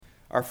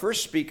Our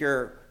first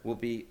speaker will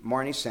be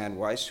Marnie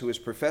Sandweiss, who is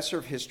professor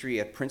of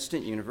history at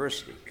Princeton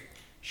University.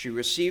 She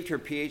received her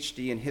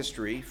PhD in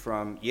history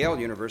from Yale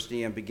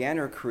University and began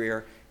her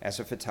career as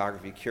a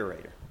photography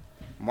curator.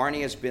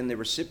 Marnie has been the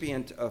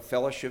recipient of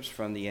fellowships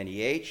from the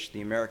NEH,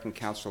 the American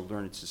Council of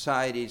Learned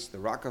Societies, the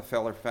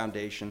Rockefeller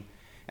Foundation,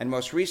 and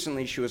most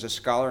recently she was a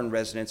scholar in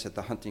residence at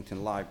the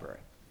Huntington Library.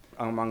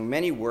 Among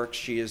many works,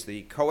 she is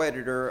the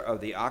co-editor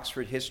of the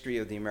Oxford History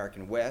of the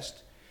American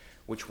West,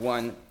 which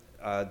won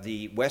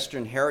the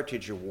Western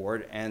Heritage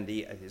Award and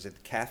the, is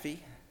it CAFE?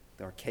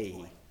 Or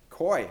KE?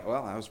 COI,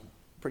 well, I was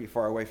pretty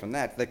far away from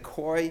that. The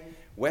COI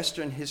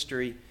Western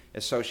History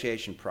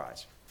Association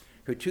Prize.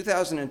 Her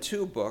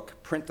 2002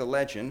 book, Print the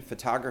Legend,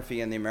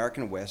 Photography in the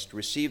American West,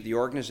 received the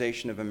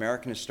Organization of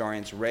American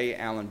Historians Ray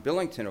Allen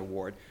Billington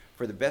Award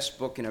for the best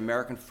book in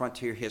American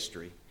frontier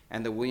history,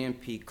 and the William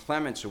P.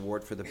 Clements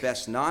Award for the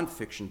best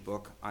nonfiction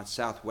book on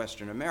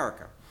Southwestern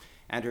America.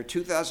 And her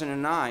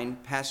 2009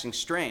 Passing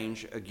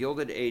Strange, A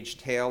Gilded Age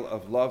Tale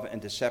of Love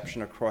and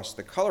Deception Across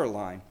the Color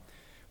Line,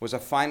 was a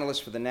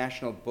finalist for the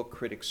National Book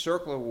Critics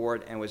Circle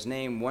Award and was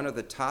named one of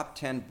the top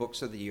 10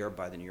 books of the year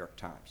by the New York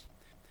Times.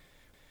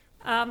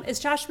 As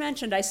Josh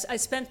mentioned, I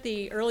spent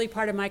the early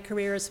part of my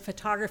career as a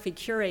photography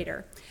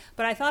curator,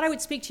 but I thought I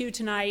would speak to you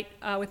tonight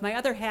with my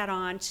other hat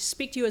on, to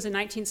speak to you as a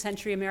 19th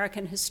century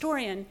American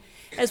historian,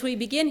 as we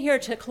begin here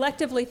to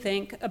collectively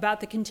think about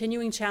the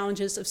continuing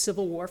challenges of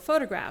Civil War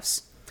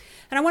photographs.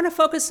 And I want to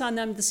focus on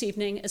them this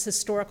evening as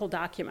historical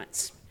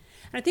documents.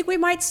 And I think we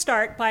might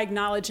start by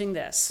acknowledging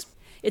this.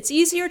 It's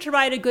easier to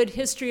write a good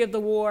history of the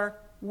war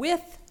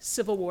with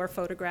Civil War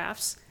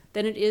photographs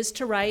than it is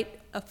to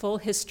write a full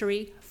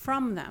history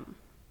from them,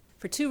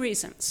 for two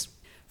reasons.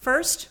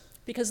 First,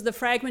 because of the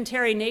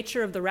fragmentary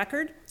nature of the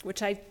record,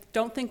 which I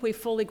don't think we've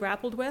fully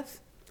grappled with.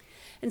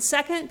 And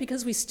second,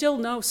 because we still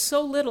know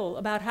so little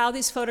about how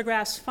these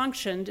photographs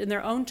functioned in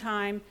their own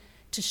time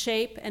to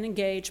shape and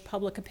engage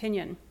public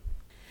opinion.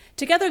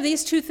 Together,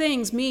 these two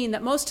things mean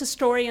that most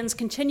historians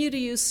continue to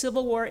use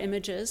Civil War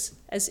images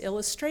as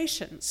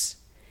illustrations,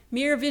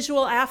 mere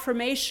visual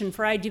affirmation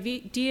for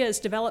ideas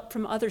developed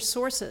from other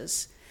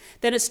sources,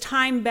 than as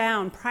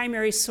time-bound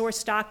primary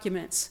source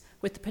documents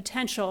with the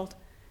potential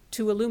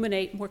to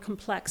illuminate more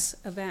complex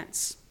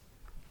events.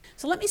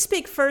 So let me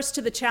speak first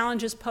to the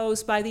challenges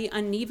posed by the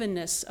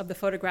unevenness of the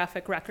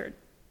photographic record.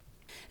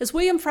 As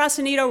William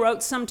Frasanito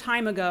wrote some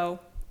time ago,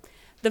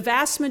 the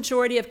vast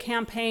majority of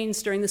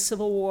campaigns during the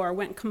Civil War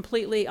went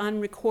completely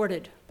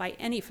unrecorded by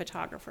any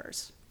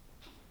photographers.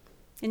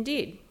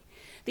 Indeed,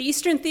 the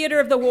Eastern Theater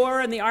of the War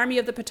and the Army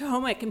of the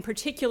Potomac in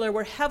particular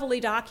were heavily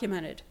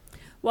documented,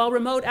 while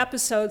remote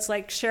episodes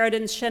like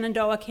Sheridan's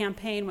Shenandoah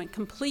campaign went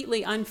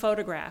completely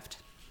unphotographed.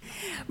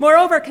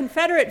 Moreover,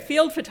 Confederate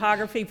field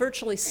photography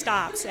virtually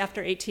stops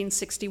after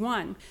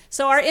 1861,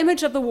 so our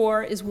image of the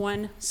war is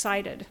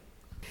one-sided.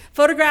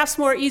 Photographs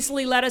more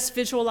easily let us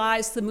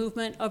visualize the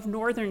movement of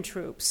Northern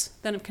troops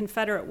than of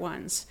Confederate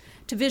ones,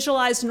 to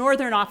visualize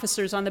Northern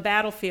officers on the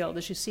battlefield,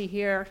 as you see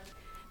here,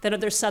 than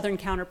of their Southern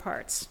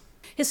counterparts.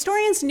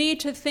 Historians need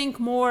to think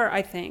more,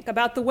 I think,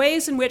 about the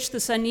ways in which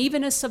this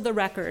unevenness of the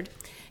record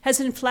has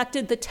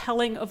inflected the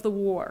telling of the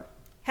war.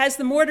 Has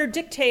the Mortar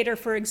Dictator,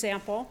 for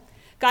example,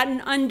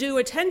 gotten undue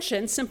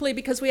attention simply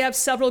because we have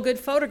several good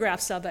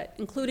photographs of it,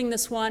 including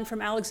this one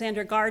from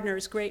Alexander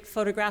Gardner's great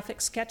photographic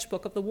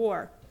sketchbook of the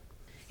war?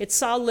 It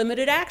saw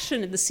limited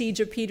action in the siege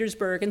of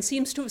Petersburg and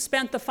seems to have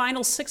spent the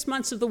final 6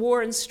 months of the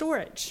war in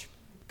storage.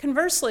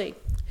 Conversely,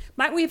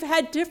 might we have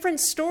had different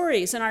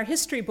stories in our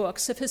history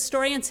books if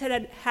historians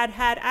had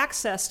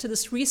access to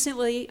this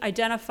recently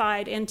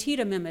identified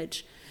Antietam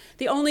image,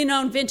 the only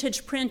known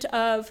vintage print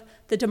of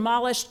the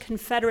demolished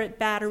Confederate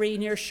battery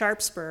near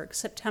Sharpsburg,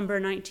 September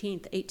 19,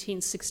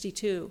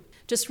 1862,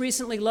 just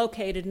recently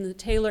located in the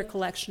Taylor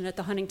collection at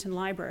the Huntington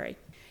Library.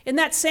 In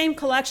that same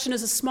collection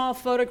is a small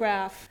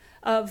photograph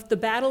of the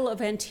Battle of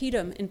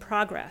Antietam in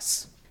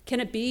progress. Can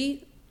it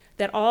be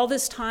that all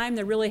this time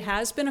there really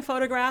has been a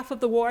photograph of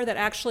the war that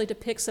actually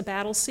depicts a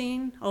battle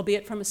scene,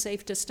 albeit from a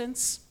safe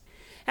distance?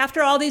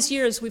 After all these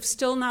years, we've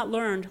still not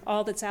learned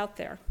all that's out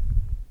there.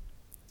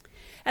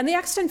 And the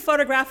extant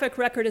photographic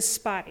record is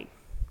spotty.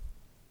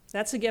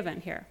 That's a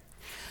given here.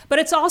 But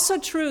it's also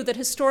true that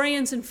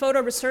historians and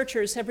photo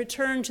researchers have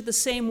returned to the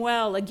same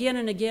well again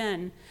and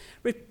again,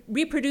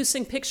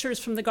 reproducing pictures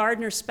from the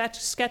Gardner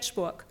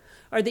sketchbook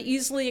or the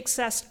easily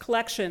accessed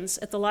collections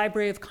at the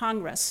Library of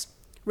Congress,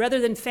 rather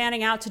than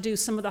fanning out to do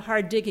some of the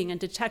hard digging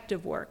and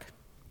detective work.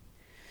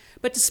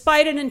 But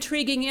despite an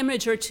intriguing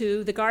image or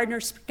two, the Gardner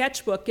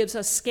sketchbook gives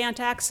us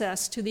scant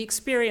access to the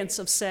experience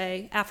of,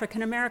 say,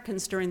 African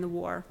Americans during the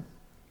war.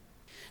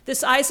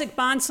 This Isaac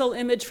Bonsall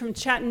image from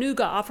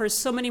Chattanooga offers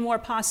so many more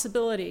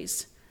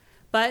possibilities,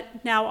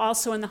 but now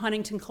also in the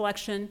Huntington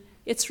collection,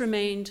 it's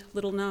remained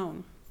little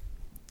known.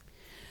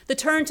 The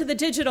turn to the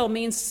digital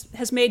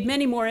has made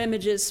many more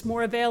images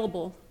more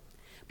available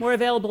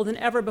than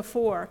ever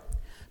before.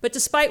 But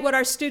despite what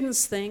our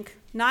students think,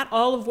 not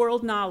all of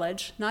world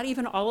knowledge, not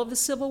even all of the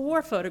Civil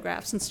War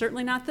photographs, and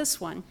certainly not this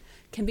one,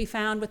 can be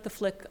found with the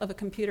flick of a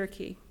computer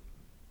key.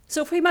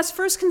 So if we must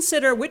first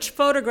consider which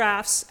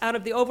photographs out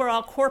of the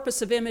overall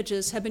corpus of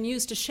images have been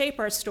used to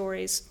shape our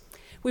stories,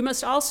 we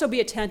must also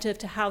be attentive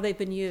to how they've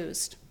been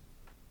used.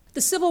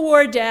 The Civil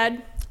War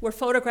dead were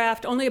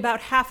photographed only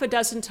about half a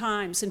dozen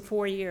times in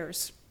 4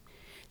 years.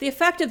 The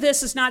effect of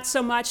this is not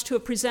so much to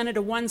have presented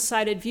a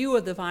one-sided view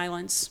of the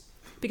violence,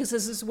 because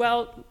as is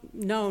well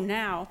known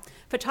now,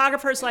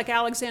 photographers like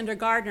Alexander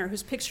Gardner,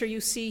 whose picture you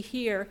see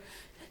here,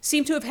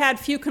 seem to have had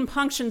few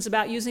compunctions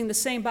about using the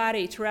same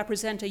body to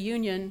represent a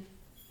Union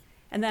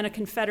and then a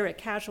Confederate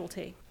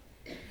casualty.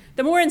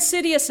 The more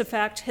insidious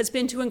effect has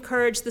been to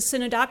encourage the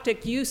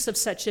synecdochic use of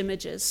such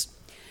images,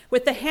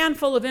 with the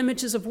handful of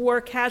images of war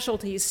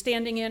casualties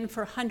standing in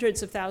for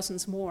hundreds of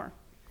thousands more.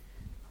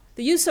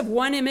 The use of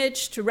one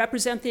image to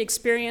represent the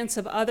experience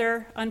of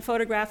other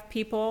unphotographed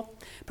people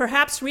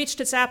perhaps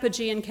reached its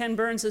apogee in Ken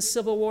Burns'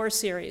 Civil War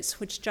series,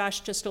 which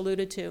Josh just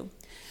alluded to,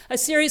 a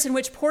series in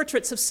which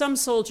portraits of some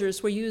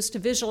soldiers were used to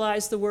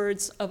visualize the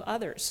words of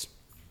others.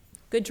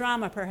 Good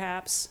drama,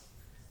 perhaps,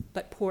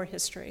 but poor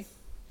history.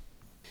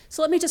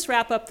 So let me just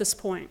wrap up this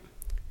point.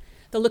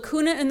 The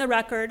lacuna in the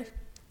record,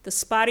 the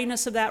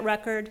spottiness of that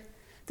record,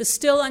 the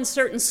still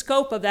uncertain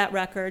scope of that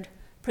record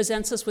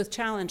presents us with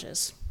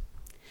challenges.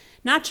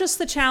 Not just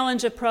the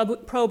challenge of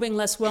probing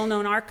less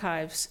well-known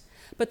archives,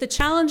 but the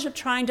challenge of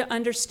trying to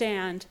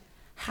understand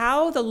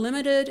how the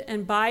limited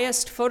and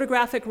biased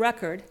photographic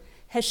record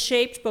has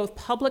shaped both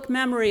public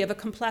memory of a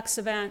complex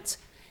event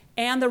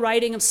and the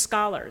writing of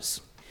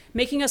scholars,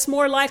 making us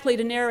more likely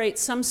to narrate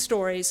some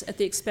stories at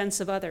the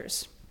expense of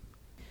others.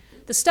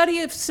 The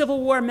study of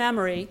Civil War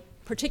memory,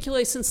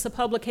 particularly since the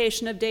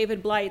publication of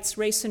David Blight's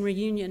Race and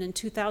Reunion in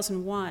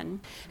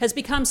 2001, has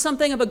become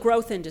something of a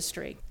growth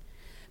industry.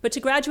 But to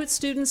graduate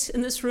students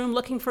in this room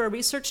looking for a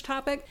research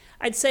topic,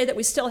 I'd say that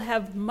we still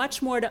have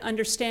much more to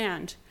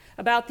understand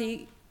about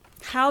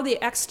how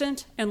the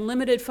extant and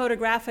limited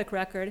photographic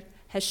record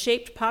has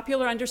shaped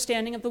popular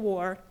understanding of the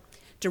war,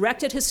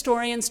 directed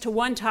historians to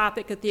one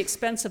topic at the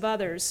expense of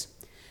others,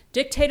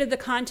 dictated the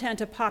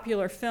content of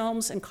popular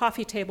films and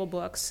coffee table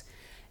books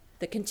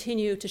that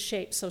continue to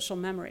shape social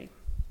memory.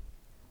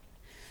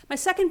 My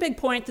second big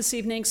point this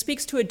evening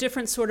speaks to a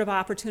different sort of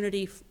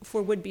opportunity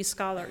for would-be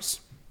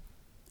scholars.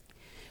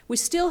 We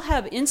still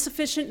have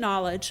insufficient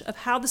knowledge of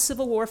how the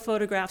Civil War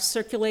photographs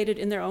circulated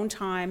in their own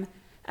time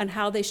and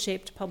how they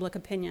shaped public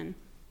opinion.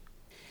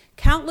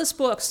 Countless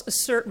books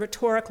assert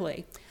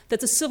rhetorically that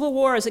the Civil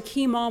War is a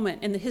key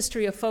moment in the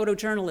history of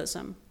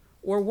photojournalism,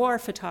 or war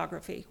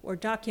photography, or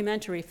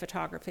documentary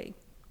photography.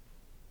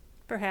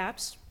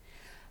 Perhaps,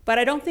 but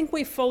I don't think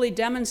we've fully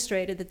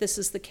demonstrated that this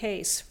is the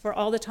case for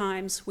all the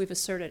times we've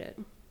asserted it.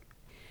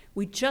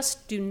 We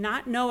just do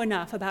not know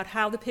enough about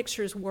how the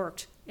pictures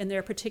worked in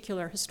their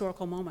particular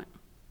historical moment.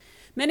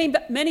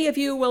 Many of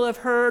you will have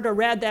heard or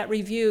read that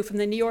review from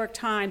the New York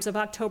Times of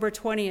October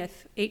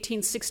 20th,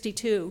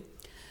 1862,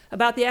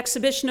 about the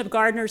exhibition of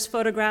Gardner's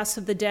photographs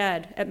of the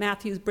dead at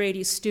Matthew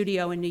Brady's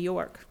studio in New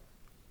York.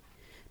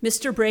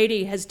 Mr.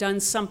 Brady has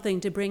done something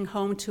to bring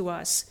home to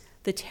us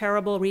the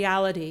terrible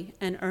reality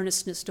and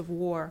earnestness of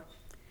war.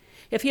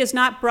 If he has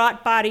not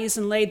brought bodies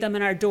and laid them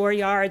in our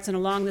dooryards and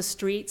along the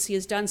streets, he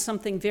has done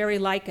something very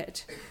like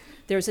it.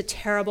 There's a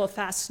terrible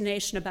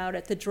fascination about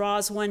it that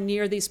draws one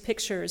near these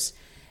pictures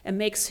and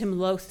makes him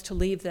loath to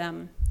leave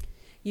them.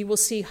 You will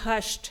see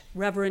hushed,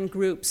 reverent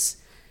groups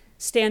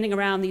standing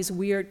around these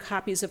weird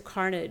copies of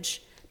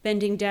carnage,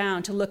 bending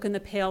down to look in the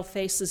pale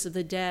faces of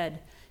the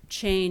dead,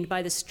 chained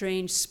by the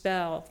strange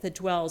spell that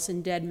dwells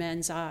in dead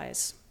men's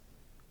eyes.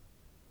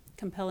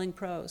 Compelling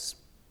prose.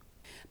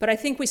 But I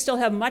think we still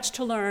have much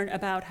to learn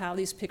about how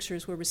these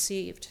pictures were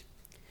received.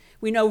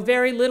 We know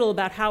very little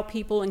about how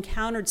people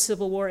encountered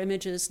Civil War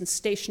images in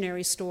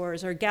stationery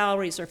stores or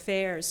galleries or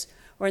fairs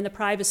or in the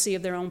privacy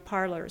of their own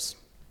parlors.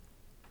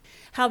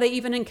 How they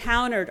even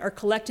encountered or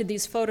collected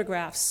these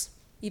photographs,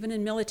 even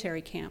in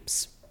military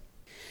camps.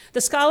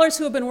 The scholars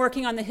who have been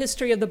working on the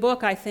history of the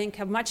book, I think,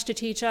 have much to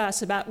teach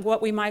us about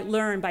what we might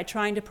learn by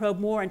trying to probe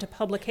more into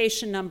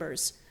publication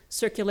numbers,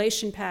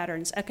 circulation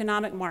patterns,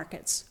 economic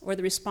markets, or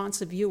the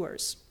response of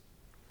viewers.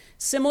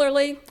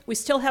 Similarly, we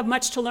still have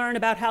much to learn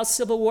about how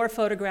Civil War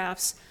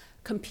photographs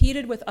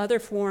competed with other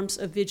forms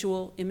of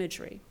visual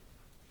imagery.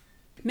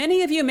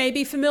 Many of you may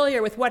be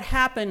familiar with what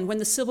happened when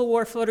the Civil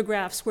War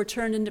photographs were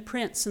turned into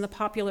prints in the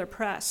popular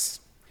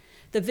press.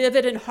 The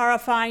vivid and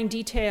horrifying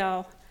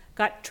detail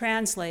got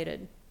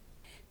translated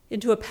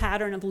into a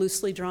pattern of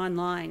loosely drawn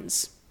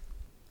lines.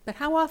 But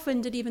how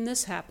often did even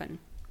this happen?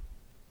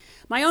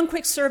 My own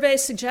quick survey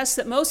suggests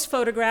that most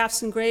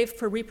photographs engraved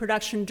for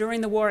reproduction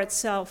during the war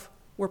itself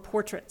were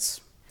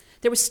portraits.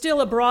 There was still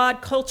a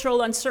broad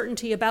cultural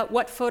uncertainty about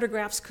what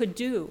photographs could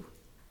do.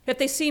 If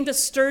they seemed a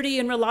sturdy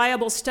and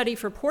reliable study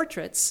for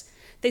portraits,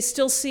 they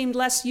still seemed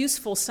less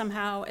useful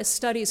somehow as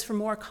studies for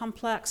more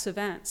complex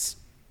events.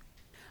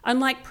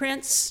 Unlike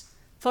prints,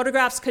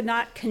 photographs could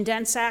not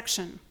condense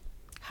action,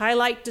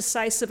 highlight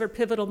decisive or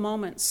pivotal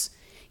moments,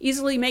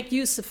 easily make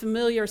use of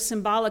familiar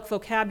symbolic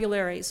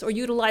vocabularies, or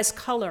utilize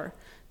color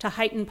to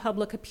heighten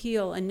public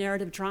appeal and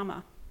narrative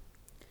drama.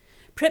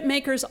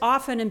 Printmakers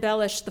often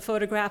embellish the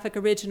photographic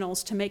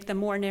originals to make them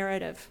more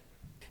narrative.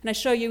 And I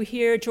show you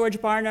here George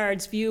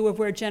Barnard's view of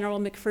where General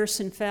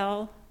McPherson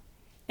fell,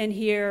 and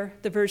here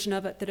the version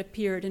of it that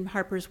appeared in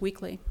Harper's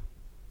Weekly.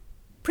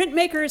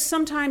 Printmakers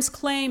sometimes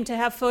claim to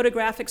have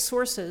photographic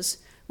sources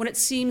when it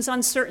seems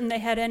uncertain they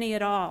had any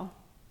at all.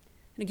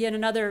 And again,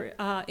 another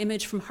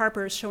image from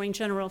Harper's showing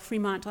General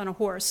Fremont on a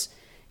horse.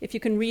 If you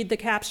can read the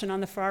caption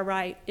on the far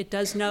right, it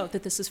does note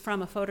that this is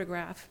from a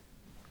photograph.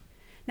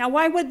 Now,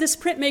 why would this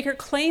printmaker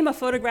claim a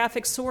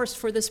photographic source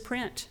for this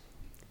print?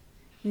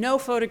 No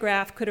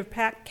photograph could have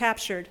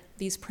captured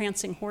these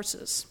prancing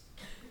horses.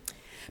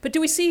 But do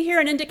we see here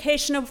an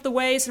indication of the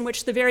ways in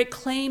which the very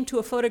claim to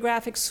a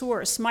photographic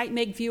source might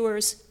make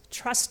viewers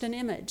trust an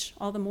image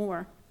all the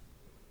more?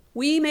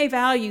 We may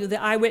value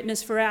the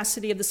eyewitness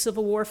veracity of the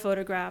Civil War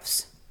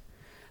photographs,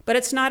 but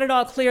it's not at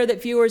all clear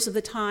that viewers of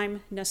the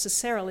time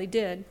necessarily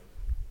did.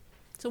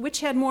 So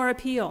which had more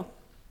appeal?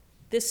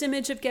 This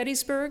image of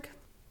Gettysburg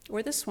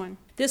or this one?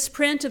 This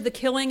print of the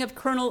killing of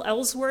Colonel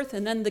Ellsworth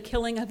and then the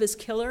killing of his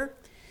killer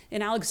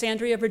in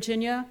Alexandria,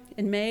 Virginia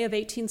in May of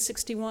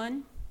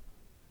 1861?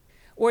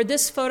 Or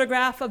this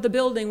photograph of the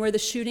building where the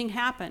shooting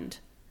happened,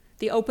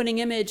 the opening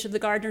image of the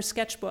Gardner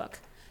sketchbook,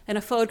 and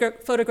a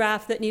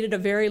photograph that needed a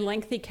very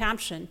lengthy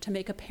caption to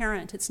make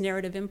apparent its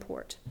narrative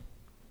import.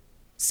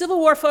 Civil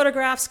War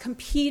photographs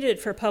competed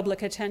for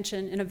public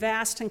attention in a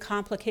vast and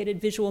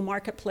complicated visual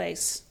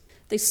marketplace.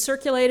 They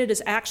circulated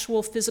as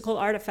actual physical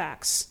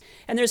artifacts,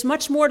 and there's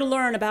much more to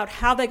learn about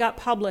how they got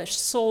published,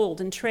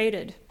 sold, and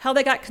traded, how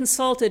they got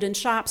consulted in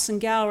shops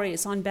and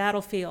galleries, on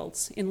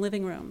battlefields, in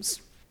living rooms.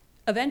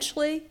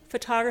 Eventually,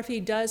 photography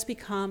does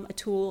become a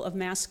tool of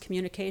mass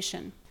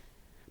communication,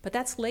 but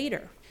that's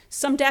later,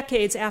 some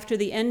decades after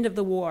the end of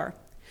the war,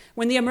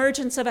 when the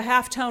emergence of a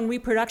halftone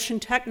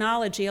reproduction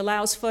technology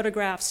allows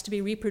photographs to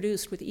be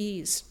reproduced with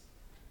ease.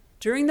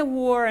 During the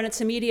war and its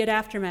immediate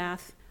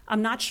aftermath,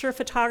 I'm not sure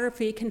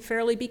photography can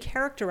fairly be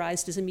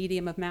characterized as a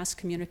medium of mass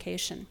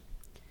communication.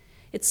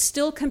 It's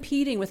still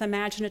competing with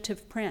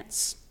imaginative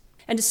prints.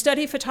 And to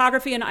study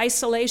photography in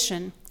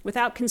isolation,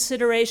 without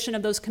consideration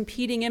of those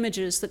competing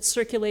images that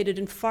circulated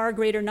in far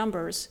greater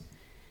numbers,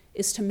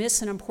 is to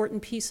miss an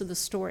important piece of the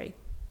story.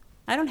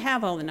 I don't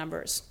have all the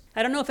numbers.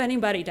 I don't know if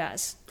anybody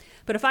does.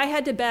 But if I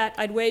had to bet,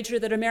 I'd wager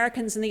that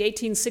Americans in the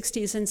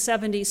 1860s and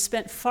 70s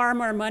spent far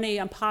more money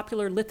on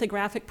popular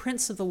lithographic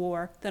prints of the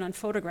war than on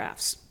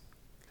photographs.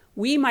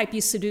 We might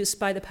be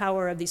seduced by the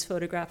power of these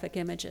photographic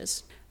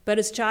images. But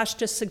as Josh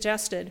just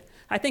suggested,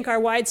 I think our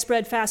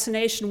widespread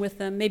fascination with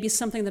them may be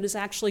something that has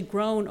actually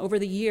grown over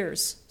the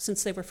years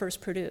since they were first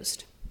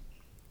produced.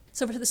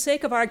 So for the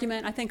sake of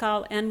argument, I think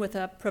I'll end with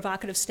a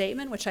provocative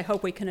statement, which I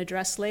hope we can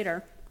address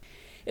later.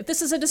 If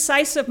this is a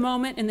decisive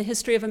moment in the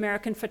history of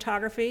American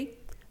photography,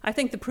 I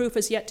think the proof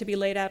is yet to be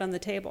laid out on the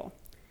table.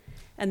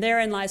 And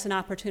therein lies an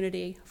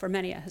opportunity for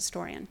many a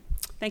historian.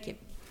 Thank you.